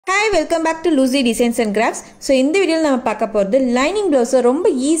Hi, welcome back to Lucy Designs and Crafts. So in this video we will talk about lining blouse ரொம்ப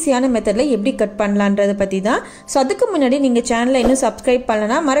ஈஸியான மெத்தட்ல எப்படி cut பண்ணலாம்ன்றத பத்தி தான். So அதுக்கு முன்னாடி நீங்க சேனலை இன்னும் சப்ஸ்கிரைப்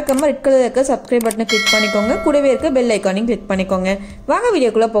பண்ணலனா மறக்காம ரெட் கலர்ல இருக்க சப்ஸ்கிரைப் பட்டனை கிளிக் பண்ணிக்கோங்க. கூடவே இருக்க பெல் ஐகானையும் கிளிக் பண்ணிக்கோங்க. வாங்க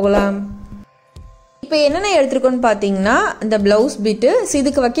வீடியோக்குள்ள போகலாம். இப்போ என்னென்ன எடுத்துக்கோன்னு பாத்தீங்கன்னா இந்த blouse bit,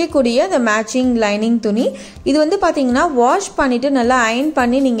 இதுக்கு வைக்கக்கூடிய அந்த மேட்சிங் லைனிங் துணி. இது வந்து பாத்தீங்கன்னா வாஷ் பண்ணிட்டு நல்லா அயர்ன்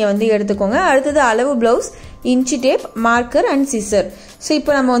பண்ணி நீங்க வந்து எடுத்துக்கோங்க. அடுத்து அளவு blouse, inch tape, marker and scissor. So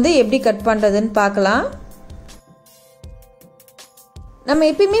இப்போ நம்ம வந்து எப்படி கட் பண்றதுன்னு பார்க்கலாம். நம்ம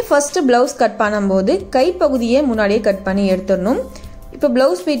எப்பவுமே ஃபர்ஸ்ட் blouse கட் பண்ணும்போது கை பகுதியை முன்னாடியே கட் பண்ணி எடுத்துறணும். இப்போ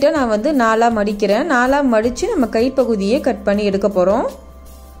blouse bit நான் வந்து நாலா மடிக்கிறேன். நாலா மடிச்சு நம்ம கை பகுதியை கட் பண்ணி எடுக்க போறோம்.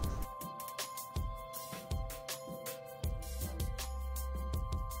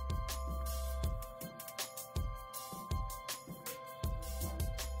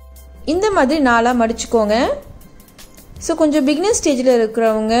 இந்த மாதிரி நாலா மடிச்சுக்கோங்க. சோ கொஞ்சம் பிகினர் ஸ்டேஜ்ல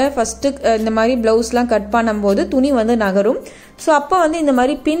இருக்குறவங்க ஃபர்ஸ்ட் இந்த மாதிரி ப்ளவுஸ்லாம் கட் பண்ணும்போது துணி வந்து நகரும். சோ அப்ப வந்து இந்த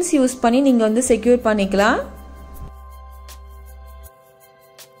மாதிரி பின்ஸ் யூஸ் பண்ணி நீங்க வந்து செக்யூர் பண்ணிக்கலாம்.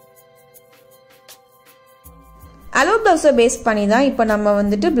 அளவு ப்ளவுஸை பேஸ் பண்ணி தான் இப்போ நம்ம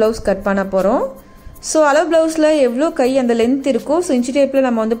வந்துட்டு ப்ளவுஸ் கட் பண்ண போறோம். சோ அளவு ப்ளவுஸ்ல எவ்வளவு கை அந்த லென்த் இருக்கோ சோ இன்ச் டேப்ல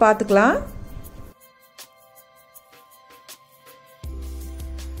நம்ம வந்து பாத்துக்கலாம்.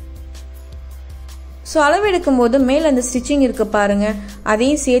 சோ அளவு எடுக்கும்போது மேல அந்த ஸ்டிச்சிங் இருக்கு பாருங்க,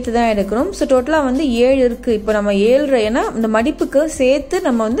 அதையும் சேர்த்து தான் எடுக்கணும். சோ டோட்டலா வந்து 7 இருக்கு. இப்போ நம்ம 7.5 ஏன்னா இந்த மடிப்புக்கு சேர்த்து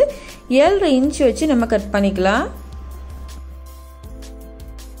நம்ம வந்து 7.5 இன்ச் வச்சு நம்ம கட் பண்ணிக்கலாம்.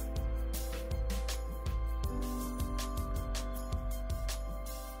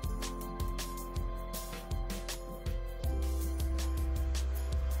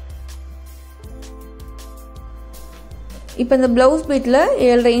 இப்போ இந்த blouse bitல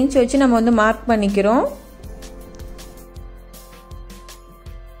 7.5 இன்ச் வச்சு நம்ம வந்து மார்க் பண்ணிக்கிறோம்.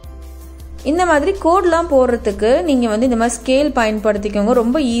 இந்த மாதிரி கோட்லாம் போடுறதுக்கு நீங்க வந்து இந்த மாதிரி ஸ்கேல் பயன்படுத்திக்கோங்க.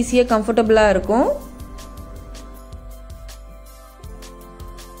 ரொம்ப ஈஸியா கம்ஃபர்ட்டபிளா இருக்கும்.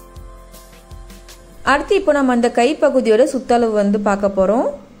 அடுத்து இப்போ நம்ம அந்த கை பகுதியோட சுத்தளவு வந்து பார்க்க போறோம்.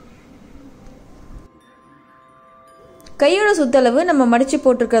 கையோட சுத்தளவு நம்ம மடிச்சு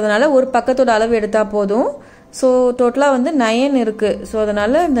போட்டுக்கிறதுனால ஒரு பக்கத்தோட அளவு எடுத்தா போதும். சோ டோட்டலா வந்து 9 இருக்கு. சோ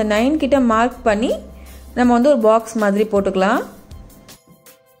அதனால இந்த 9 கிட்ட மார்க் பண்ணி நம்ம வந்து ஒரு பாக்ஸ் மாதிரி போட்டுக்கலாம்.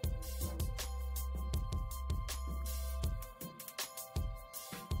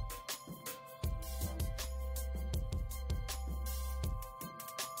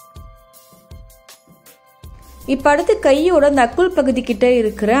 இப்ப அடுத்து கையோட அந்த அக்குள் பகுதி கிட்ட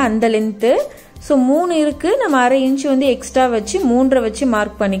இருக்கிற அந்த லென்த் சோ 3 இருக்கு. நம்ம 1/2 இன்ச் வந்து எக்ஸ்ட்ரா வச்சு 3 வச்சு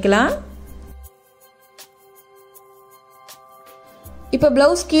மார்க் பண்ணிக்கலாம். இப்போ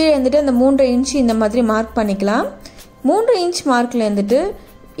blouse கீழே வந்துட்டு அந்த 3.5 இன்ச் இந்த மாதிரி மார்க் பண்ணிக்கலாம். 3.5 இன்ச் மார்க்ல வந்துட்டு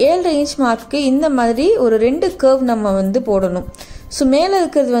 7.5 இன்ச் மார்க்கு இந்த மாதிரி ஒரு 2 கர்வ் நம்ம வந்து போடணும். சோ மேல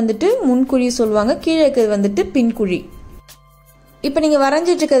இருக்கிறது வந்துட்டு முன்குழி சொல்வாங்க, கீழே இருக்கிறது வந்துட்டு பின்குழி. இப்போ நீங்க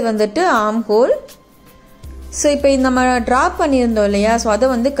வரைஞ்சிட்டு இருக்கிறது வந்துட்டு ஆர்ம் ஹோல். சோ இப்போ நம்ம டிரா பண்ணியிருந்தோம் இல்லையா, சோ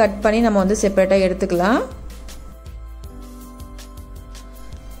அதை வந்து கட் பண்ணி நம்ம வந்து செப்பரேட்டா எடுத்துக்கலாம்.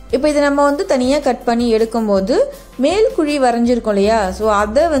 இப்போ இதை நம்ம வந்து தனியா கட் பண்ணி எடுக்கும்போது மேல் குழி வரைஞ்சிருக்கோம் இல்லையா, சோ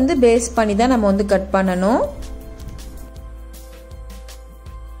அதை வந்து பேஸ் பண்ணி தான் நம்ம வந்து கட் பண்ணணும்.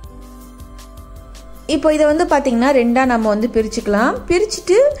 இப்போ இதை வந்து பாத்தீங்கன்னா ரெண்டா நம்ம வந்து பிரிச்சுக்கலாம்.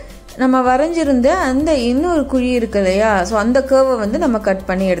 பிரிச்சுட்டு நம்ம வரைஞ்சிருந்த அந்த இன்னொரு குழி இருக்கு இல்லையா, சோ அந்த கர்வை வந்து நம்ம கட்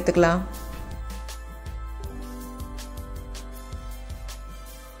பண்ணி எடுத்துக்கலாம்.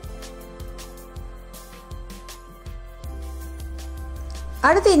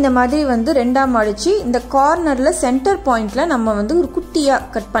 அடுத்து இந்த மாதிரி வந்து ரெண்டா மடிச்சு இந்த கார்னர்ல சென்டர் பாயிண்ட்ல நம்ம வந்து ஒரு குட்டியா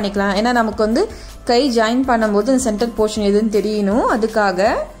கட் பண்ணிக்கலாம். ஏன்னா நமக்கு வந்து கை ஜாயின் பண்ணும்போது இந்த சென்டர் போர்ஷன் எதுன்னு தெரியணும், அதுக்காக.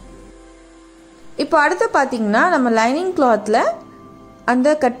 இப்போ அடுத்து பாத்தீங்கன்னா நம்ம லைனிங் கிளாத்ல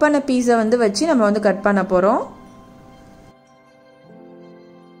அந்த கட் பண்ண பீஸை வந்து வச்சு நம்ம வந்து கட் பண்ண போறோம்.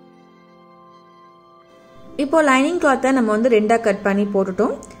 இப்போ லைனிங் கிளாத்தை நம்ம வந்து ரெண்டா கட் பண்ணி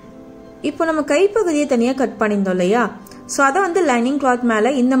போட்டுட்டோம். இப்போ நம்ம கைப்பகுதியை தனியா கட் பண்ணியிருந்தோம் இல்லையா, சோ அதை வந்து லைனிங் கிளாத்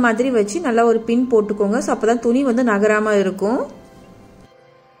மேல இந்த மாதிரி வச்சு நல்லா ஒரு பின் போட்டுக்கோங்க. சோ அப்பதான் துணி வந்து நகராம இருக்கும்.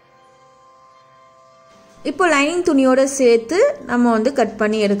 இப்போ லைனிங் துணியோட சேர்த்து நம்ம வந்து கட்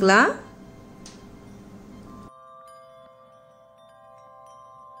பண்ணி எடுக்கலாம்.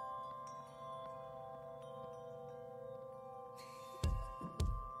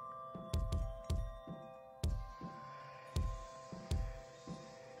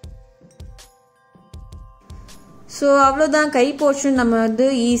 சோ அவ்வளவுதான், கை போர்ஷன் நம்ம வந்து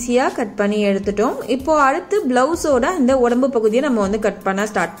ஈஸியா கட் பண்ணி எடுத்துட்டோம். இப்போ அடுத்து பிளவுஸோட இந்த உடம்பு பகுதியை நம்ம வந்து கட் பண்ண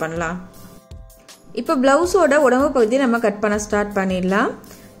ஸ்டார்ட் பண்ணலாம். இப்போ பிளவுஸோட உடம்பு பகுதியை நம்ம கட் பண்ண ஸ்டார்ட் பண்ணிடலாம்.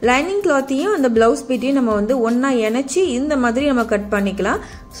 லைனிங் கிளாத்தையும் அந்த ப்ளவுஸ் பீட்டையும் நம்ம வந்து ஒன்றா இணைச்சி இந்த மாதிரி நம்ம கட் பண்ணிக்கலாம்.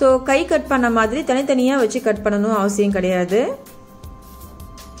 ஸோ கை கட் பண்ண மாதிரி தனித்தனியாக வச்சு கட் பண்ணணும் அவசியம் கிடையாது.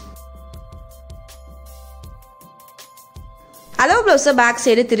 அளவு ப்ளவுஸை பேக்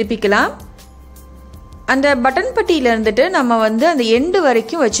சைடு திருப்பிக்கலாம். அந்த பட்டன் பட்டியில் இருந்துட்டு நம்ம வந்து அந்த எண்டு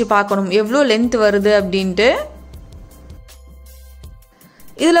வரைக்கும் வச்சு பார்க்கணும் எவ்வளோ லென்த் வருது அப்படின்ட்டு.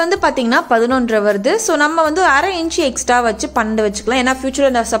 இதில் வந்து பார்த்தீங்கன்னா 11 வருது. ஸோ நம்ம வந்து 1/2 இன்ச்சு எக்ஸ்ட்ரா வச்சு 12 வச்சுக்கலாம். ஏன்னா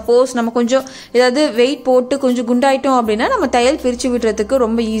ஃபியூச்சரில் சப்போஸ் நம்ம கொஞ்சம் ஏதாவது வெயிட் போட்டு கொஞ்சம் குண்டாயிட்டோம் அப்படின்னா நம்ம தையல் பிரித்து விடுறதுக்கு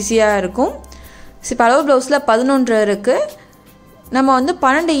ரொம்ப ஈஸியாக இருக்கும். ஸோ இப்போ அளவு ப்ளவுஸில் 11 இருக்குது. நம்ம வந்து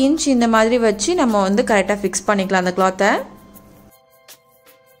 12 இன்ச் இந்த மாதிரி வச்சு நம்ம வந்து கரெக்டாக ஃபிக்ஸ் பண்ணிக்கலாம் அந்த கிளாத்தை.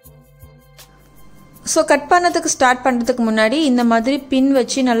 ஸோ கட் பண்ணதுக்கு ஸ்டார்ட் பண்ணுறதுக்கு முன்னாடி இந்த மாதிரி பின்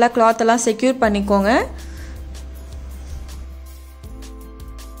வச்சு நல்லா கிளாத்தெல்லாம் செக்யூர் பண்ணிக்கோங்க.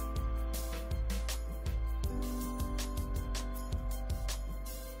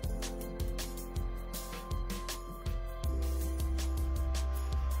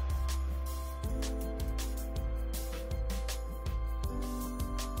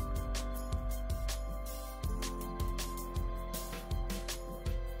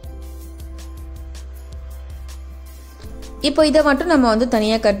 இப்போ இதை மட்டும் நம்ம வந்து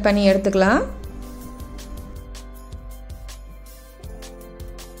தனியாக கட் பண்ணி எடுத்துக்கலாம்.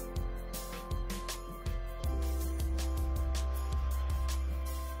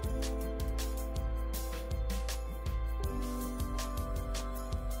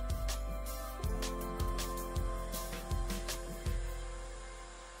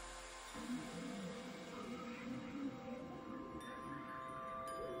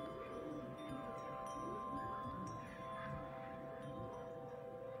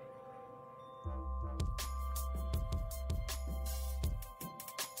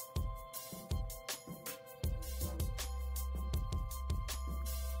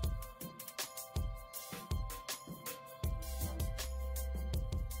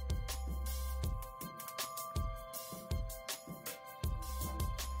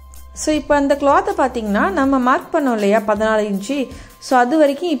 ஸோ இப்போ அந்த கிளாத்தை பார்த்தீங்கன்னா நம்ம மார்க் பண்ணோம் இல்லையா 14 இன்ச்சு. ஸோ அது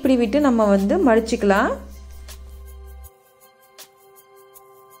வரைக்கும் இப்படி விட்டு நம்ம வந்து மடிச்சுக்கலாம்.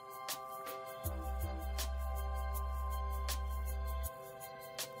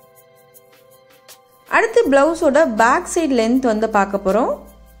 அடுத்து பிளவுஸோட பேக் சைடு லென்த் வந்து பார்க்க போகிறோம்.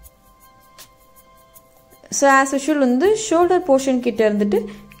 ஸோ ஆஸ் யூஷுவல் வந்து ஷோல்டர் போர்ஷன் கிட்ட இருந்துட்டு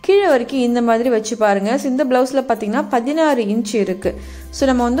கீழே வரைக்கும் இந்த மாதிரி வச்சு பாருங்கள். ஸோ இந்த ப்ளவுஸில் பார்த்தீங்கன்னா 16 இன்ச் இருக்குது. ஸோ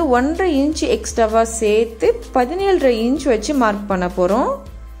நம்ம வந்து 1.5 இன்ச் எக்ஸ்ட்ராவாக சேர்த்து 17.5 இன்ச் வச்சு மார்க் பண்ண போகிறோம்.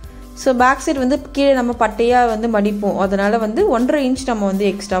 ஸோ பேக் சைடு வந்து கீழே நம்ம பட்டையாக வந்து மடிப்போம். அதனால் வந்து 1.5 இன்ச் நம்ம வந்து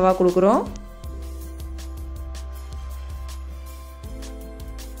எக்ஸ்ட்ராவாக கொடுக்குறோம்.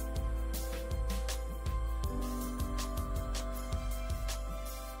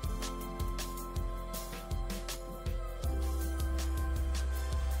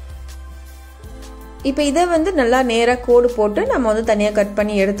 இப்போ இதை வந்து நல்லா நேராக கோடு போட்டு நம்ம வந்து தனியாக கட்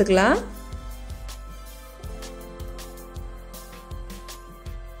பண்ணி எடுத்துக்கலாம்.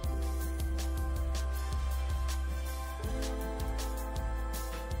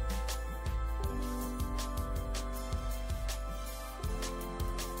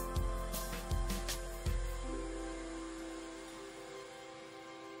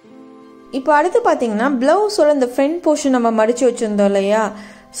 இப்போ அடுத்து பார்த்தீங்கன்னா ப்ளவுஸோட இந்த ஃப்ரண்ட் போர்ஷன் நம்ம மடித்து வச்சுருந்தோம் இல்லையா.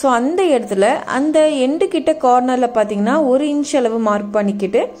 ஸோ அந்த இடத்துல அந்த எண்டு கிட்ட கார்னரில் பார்த்தீங்கன்னா 1 இன்ச் அளவு மார்க்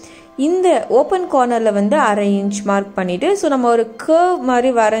பண்ணிக்கிட்டு இந்த ஓப்பன் கார்னரில் வந்து 1/2 இன்ச் மார்க் பண்ணிவிட்டு ஸோ நம்ம ஒரு கர்வ் மாதிரி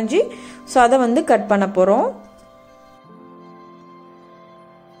வரைஞ்சி ஸோ அதை வந்து கட் பண்ண போகிறோம்.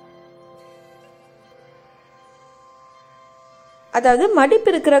 அதாவது மடிப்பு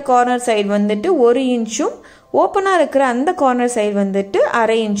இருக்கிற கார்னர் சைடு வந்துட்டு 1 இன்ச்சும் ஓப்பனாக இருக்கிற அந்த கார்னர் சைடு வந்துட்டு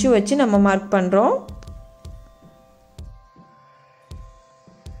 1/2 இன்ச்சும் வச்சு நம்ம மார்க் பண்ணுறோம்.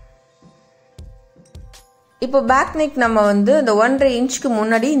 இப்போ பேக் நெக் நம்ம வந்து இந்த 1.5 இன்ச்சுக்கு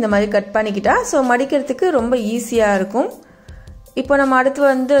முன்னாடி இந்த மாதிரி கட் பண்ணிக்கிட்டா ஸோ மடிக்கிறதுக்கு ரொம்ப ஈஸியாக இருக்கும். இப்போ நம்ம அடுத்து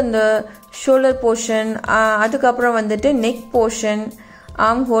வந்து இந்த ஷோல்டர் போர்ஷன் அதுக்கப்புறம் வந்துட்டு நெக் போர்ஷன்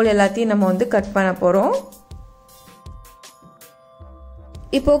ஆர்ம் ஹோல் எல்லாத்தையும் நம்ம வந்து கட் பண்ண போகிறோம்.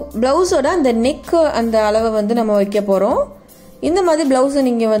 இப்போ ப்ளவுஸோட அந்த நெக் அந்த அளவை வந்து நம்ம வைக்க போகிறோம். இந்த மாதிரி ப்ளவுஸை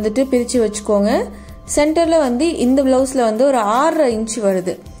நீங்கள் வந்துட்டு பிரித்து வச்சுக்கோங்க. சென்டரில் வந்து இந்த ப்ளவுஸில் வந்து ஒரு 6.5 இன்ச்சு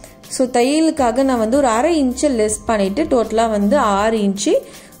வருது. ஸோ தையலுக்காக நான் வந்து ஒரு 1/2 இன்ச்சை லெஸ் பண்ணிவிட்டு டோட்டலாக வந்து 6 இன்ச்சு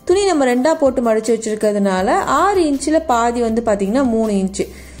துணி நம்ம 2ஆக போட்டு மடித்து வச்சுருக்கிறதுனால 6 இன்ச்சில் பாதி வந்து பார்த்திங்கன்னா 3 இன்ச்சு.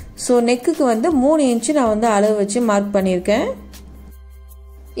 ஸோ நெக்குக்கு வந்து 3 இன்ச்சு நான் வந்து அளவு வச்சு மார்க் பண்ணியிருக்கேன்.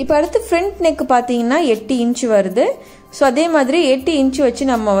 இப்போ அடுத்து ஃப்ரண்ட் நெக்கு பார்த்தீங்கன்னா 8 இன்ச்சு வருது. ஸோ அதே மாதிரி 8 இன்ச்சு வச்சு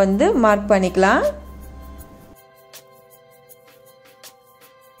நம்ம வந்து மார்க் பண்ணிக்கலாம்.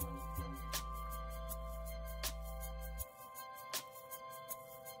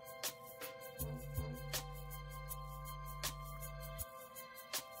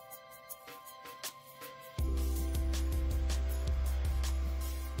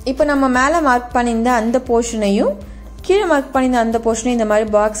 இப்போ நம்ம மேலே மார்க் பண்ணியிருந்த அந்த போர்ஷனையும் கீழே மார்க் பண்ணியிருந்த அந்த போர்ஷனையும் இந்த மாதிரி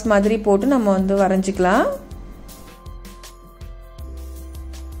பாக்ஸ் மாதிரி போட்டு நம்ம வந்து வரைஞ்சிக்கலாம்.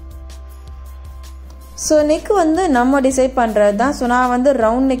 ஸோ நெக் வந்து நம்ம டிசைட் பண்ணுறது தான். ஸோ நான் வந்து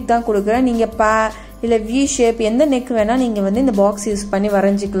ரவுண்ட் நெக் தான் கொடுக்குறேன். நீங்கள் இல்லை வி ஷேப் எந்த நெக் வேணால் நீங்கள் வந்து இந்த பாக்ஸ் யூஸ் பண்ணி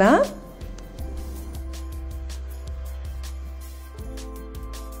வரைஞ்சிக்கலாம்.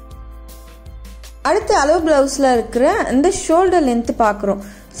 அடுத்து அளவு ப்ளவுஸில் இருக்கிற இந்த ஷோல்டர் லென்த்து பார்க்குறோம்.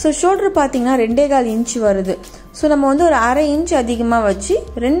 ஸோ ஷோல்டர் பார்த்தீங்கன்னா 2.25 இன்ச் வருது. ஸோ நம்ம வந்து ஒரு 1/2 இன்ச் அதிகமாக வச்சு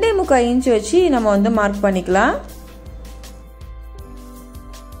 2.25 இன்ச் வச்சு நம்ம வந்து மார்க் பண்ணிக்கலாம்.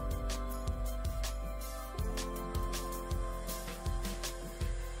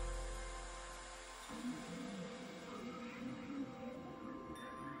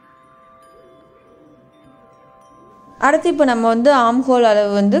 அடுத்து இப்போ நம்ம வந்து ஆர்ம் ஹோல்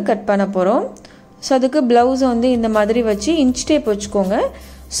அளவு வந்து கட் பண்ண போகிறோம். ஸோ அதுக்கு ப்ளவுஸை வந்து இந்த மாதிரி வச்சு இன்ச் டேப் வச்சுக்கோங்க.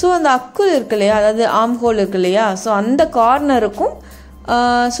 ஸோ அந்த அக்குள் இருக்கு இல்லையா, அதாவது ஆர்ம் ஹோல் இருக்கு இல்லையா, ஸோ அந்த கார்னருக்கும்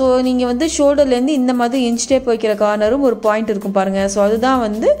ஸோ நீங்கள் வந்து ஷோல்டர்லேருந்து இந்த மாதிரி இன்ச் டேப் வைக்கிற கார்னரும் ஒரு பாயிண்ட் இருக்கும் பாருங்கள். ஸோ அதுதான்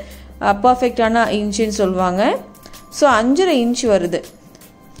வந்து பர்ஃபெக்டான இன்ச்சுன்னு சொல்லுவாங்க. ஸோ 5.5 இன்ச் வருது.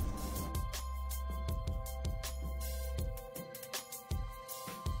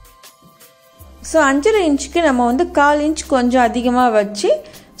 ஸோ 5.5 இன்ச்சுக்கு நம்ம வந்து 1/4 இன்ச் கொஞ்சம் அதிகமாக வச்சு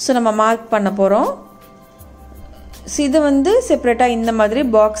ஸோ நம்ம மார்க் பண்ண போகிறோம். ஸோ இதை வந்து செப்பரேட்டாக இந்த மாதிரி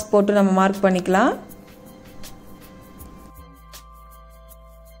பாக்ஸ் போட்டு நம்ம மார்க் பண்ணிக்கலாம்.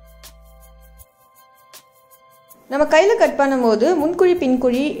 நம்ம கையில் கட் பண்ணும்போது முன்குழி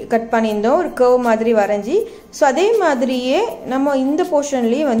பின்குழி கட் பண்ணியிருந்தோம், ஒரு கர்வ் மாதிரி வரைஞ்சி. ஸோ அதே மாதிரியே நம்ம இந்த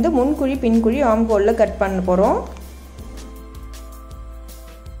போர்ஷன்லேயே வந்து முன்குழி பின்குழி ஆர்ம் ஹோலில் கட் பண்ண போகிறோம்.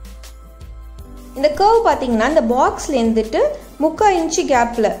 இந்த கர்வ் பார்த்தீங்கன்னா இந்த பாக்ஸில் இருந்துட்டு 3/4 இன்ச்சு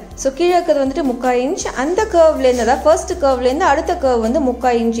கேப்பில், ஸோ கீழே இருக்கிறது வந்துட்டு 3/4 இன்ச், அந்த கர்வ்லேருந்து அதாவது ஃபர்ஸ்ட் கர்வ்லேருந்து அடுத்த கர்வ் வந்து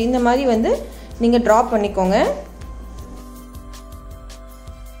 3/4 இன்ச் இந்த மாதிரி வந்து நீங்கள் ட்ரா பண்ணிக்கோங்க.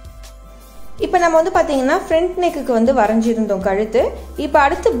 இப்போ நம்ம வந்து பார்த்தீங்கன்னா ஃப்ரண்ட் நெக்குக்கு வந்து வரைஞ்சிருந்தோம் கழுத்து. இப்போ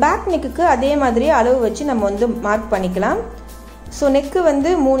அடுத்து பேக் நெக்குக்கு அதே மாதிரி அளவு வச்சு நம்ம வந்து மார்க் பண்ணிக்கலாம். ஸோ நெக்கு வந்து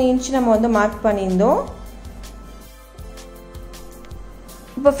 3 இன்ச் நம்ம வந்து மார்க் பண்ணியிருந்தோம்.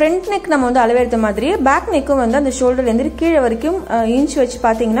 இப்போ ஃப்ரண்ட் நெக் நம்ம வந்து அளவெடுத்த மாதிரி பேக் நெக்கும் வந்து அந்த ஷோல்டர்லேருந்து கீழே வரைக்கும் இன்ச் வச்சு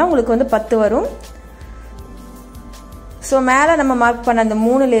பார்த்தீங்கன்னா உங்களுக்கு வந்து 10 வரும். ஸோ மேலே நம்ம மார்க் பண்ண அந்த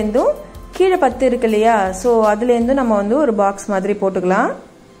 3லேருந்தும் கீழே 10 இருக்கு இல்லையா, ஸோ அதுலேருந்தும் நம்ம வந்து ஒரு பாக்ஸ் மாதிரி போட்டுக்கலாம்.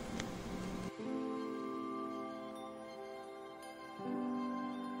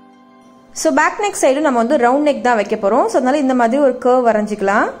 ஸோ பேக் நெக் சைடும் நம்ம வந்து ரவுண்ட் நெக் தான் வைக்க போகிறோம். ஸோ அதனால இந்த மாதிரி ஒரு கர்வ்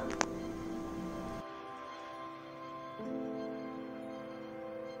வரைஞ்சிக்கலாம்.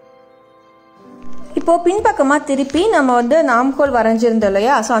 இப்போ பின்பக்கமாக திருப்பி நம்ம வந்து ஆர்ம் ஹோல் வரைஞ்சிருந்தோம்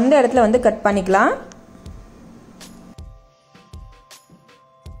இல்லையா, ஸோ அந்த இடத்துல வந்து கட் பண்ணிக்கலாம்.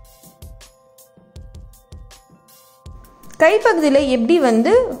 கைப்பகுதியில் எப்படி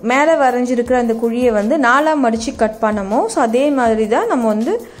வந்து மேலே வரைஞ்சிருக்கிற அந்த குழியை வந்து 4ஆக மடித்து கட் பண்ணமோ, ஸோ அதே மாதிரி தான் நம்ம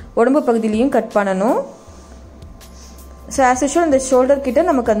வந்து உடம்பு பகுதியிலையும் கட் பண்ணணும். ஸோ ஆஸ் யூஷுவல் இந்த ஷோல்டர் கிட்ட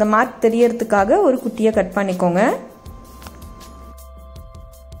நமக்கு அந்த மார்க் தெரியறதுக்காக ஒரு குட்டியை கட் பண்ணிக்கோங்க.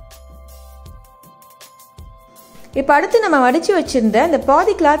 இப்போ அடுத்து நம்ம மடித்து வச்சுருந்த அந்த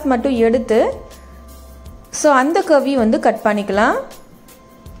பாதி கிளாத் மட்டும் எடுத்து ஸோ அந்த கர்வி வந்து கட் பண்ணிக்கலாம்.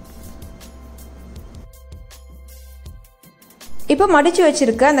 இப்போ மடித்து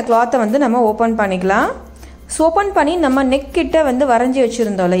வச்சுருக்க அந்த கிளாத்தை வந்து நம்ம ஓப்பன் பண்ணிக்கலாம். ஸோ ஓப்பன் பண்ணி நம்ம நெக் கிட்ட வந்து வரைஞ்சி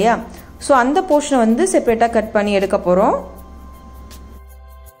வச்சுருந்தோம் இல்லையா, ஸோ அந்த போர்ஷனை வந்து செப்பரேட்டாக கட் பண்ணி எடுக்க போகிறோம்.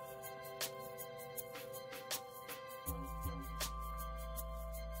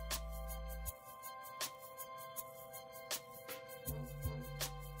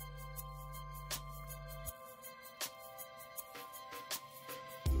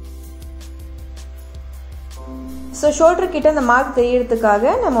 ஸோ ஷோல்டர் கிட்ட அந்த மார்க் தெரியறதுக்காக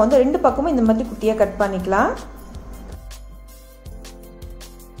நம்ம வந்து 2 பக்கமும் இந்த மாதிரி குட்டியாக கட் பண்ணிக்கலாம்.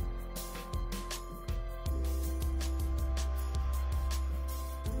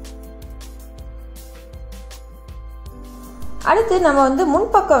 அடுத்து நம்ம வந்து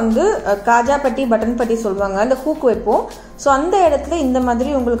முன்பக்கம் வந்து காஜா பட்டி பட்டன் பட்டி சொல்லுவாங்க, அந்த ஹூக் வைப்போம். ஸோ அந்த இடத்துல இந்த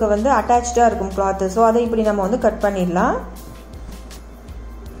மாதிரி உங்களுக்கு வந்து அட்டாச்சாக இருக்கும் கிளாத்து. ஸோ அதை இப்படி நம்ம வந்து கட் பண்ணிடலாம்.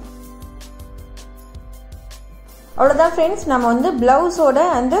 அவ்வளோதான் ஃப்ரெண்ட்ஸ், நம்ம வந்து பிளவுஸோட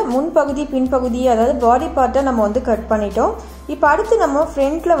அந்த முன்பகுதி பின்பகுதி அதாவது பாடி பார்ட்டை நம்ம வந்து கட் பண்ணிட்டோம். இப்போ அடுத்து நம்ம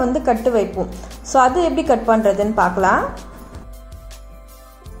ஃப்ரண்ட்ல வந்து கட்டு வைப்போம். ஸோ அது எப்படி கட் பண்ணுறதுன்னு பார்க்கலாம்.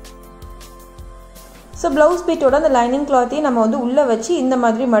 ஸோ பிளவுஸ் பீட்டோட அந்த லைனிங் கிளாத்தையும் நம்ம வந்து உள்ளே வச்சு இந்த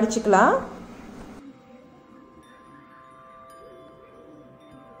மாதிரி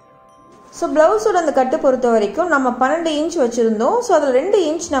ஸோ ப்ளவுஸோட அந்த கட்டு பொறுத்த வரைக்கும் நம்ம 12 இன்ச் வச்சுருந்தோம். ஸோ அதில் 2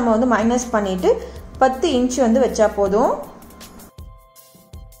 இன்ச் நம்ம வந்து மைனஸ் பண்ணிவிட்டு 10 இன்ச் வந்து வச்சா போதும்.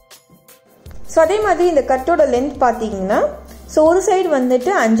 ஸோ அதே மாதிரி இந்த கட்டோட லென்த் பார்த்தீங்கன்னா ஸோ ஒரு சைடு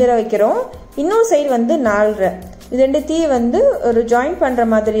வந்துட்டு 5.5 வைக்கிறோம், இன்னொரு சைடு வந்து 4.5. இது ரெண்டுத்தையும் வந்து ஒரு ஜாயின் பண்ணுற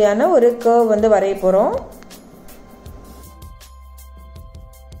மாதிரியான ஒரு கர்வ் வந்து வரைய போகிறோம்.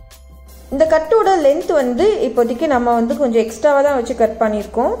 இந்த கட்டோட லென்த் வந்து இப்போதைக்கு நம்ம வந்து கொஞ்சம் எக்ஸ்ட்ராவாக தான் வச்சு கட்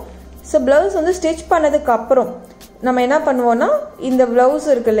பண்ணியிருக்கோம். ஸோ ப்ளவுஸ் வந்து ஸ்டிச் பண்ணதுக்கு அப்புறம் நம்ம என்ன பண்ணுவோம்னா இந்த ப்ளவுஸ்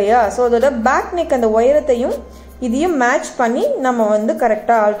இருக்கு இல்லையா, ஸோ அதோட பேக் நெக் அந்த உயரத்தையும் இதையும் மேட்ச் பண்ணி நம்ம வந்து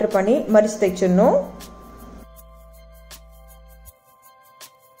கரெக்டாக ஆல்ட்ரு பண்ணி மடிச்சு தைச்சிடணும்.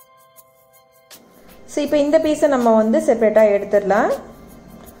 ஸோ இப்போ இந்த பீஸை நம்ம வந்து செப்பரேட்டாக எடுத்துடலாம்.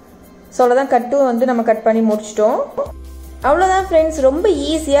 ஸோ அவ்வளோதான், கட்டும் வந்து நம்ம கட் பண்ணி முடிச்சிட்டோம். அவ்வளோதான் ஃப்ரெண்ட்ஸ், ரொம்ப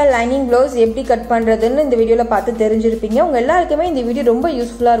ஈஸியாக லைனிங் ப்ளவுஸ் எப்படி கட் பண்ணுறதுன்னு இந்த வீடியோவில் பார்த்து தெரிஞ்சிருப்பீங்க. உங்கள் எல்லாருக்குமே இந்த வீடியோ ரொம்ப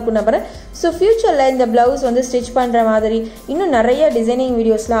யூஸ்ஃபுல்லாக இருக்கும் நம்புறேன். ஸோ ஃபியூச்சரில் இந்த ப்ளவுஸ் வந்து ஸ்டிச் பண்ணுற மாதிரி இன்னும் நிறைய டிசைனிங்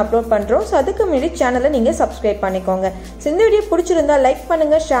வீடியோஸ்லாம் அப்லோட் பண்ணுறோம். ஸோ அதுக்கு முன்னாடி சேனலை நீங்கள் சப்ஸ்கிரைப் பண்ணிக்கோங்க. ஸோ இந்த வீடியோ பிடிச்சிருந்தா லைக்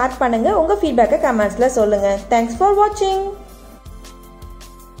பண்ணுங்கள், ஷேர் பண்ணுங்கள், உங்கள் ஃபீட்பேக்கை கமெண்ட்ஸில் சொல்லுங்கள். தேங்க்ஸ் ஃபார் வாட்சிங்.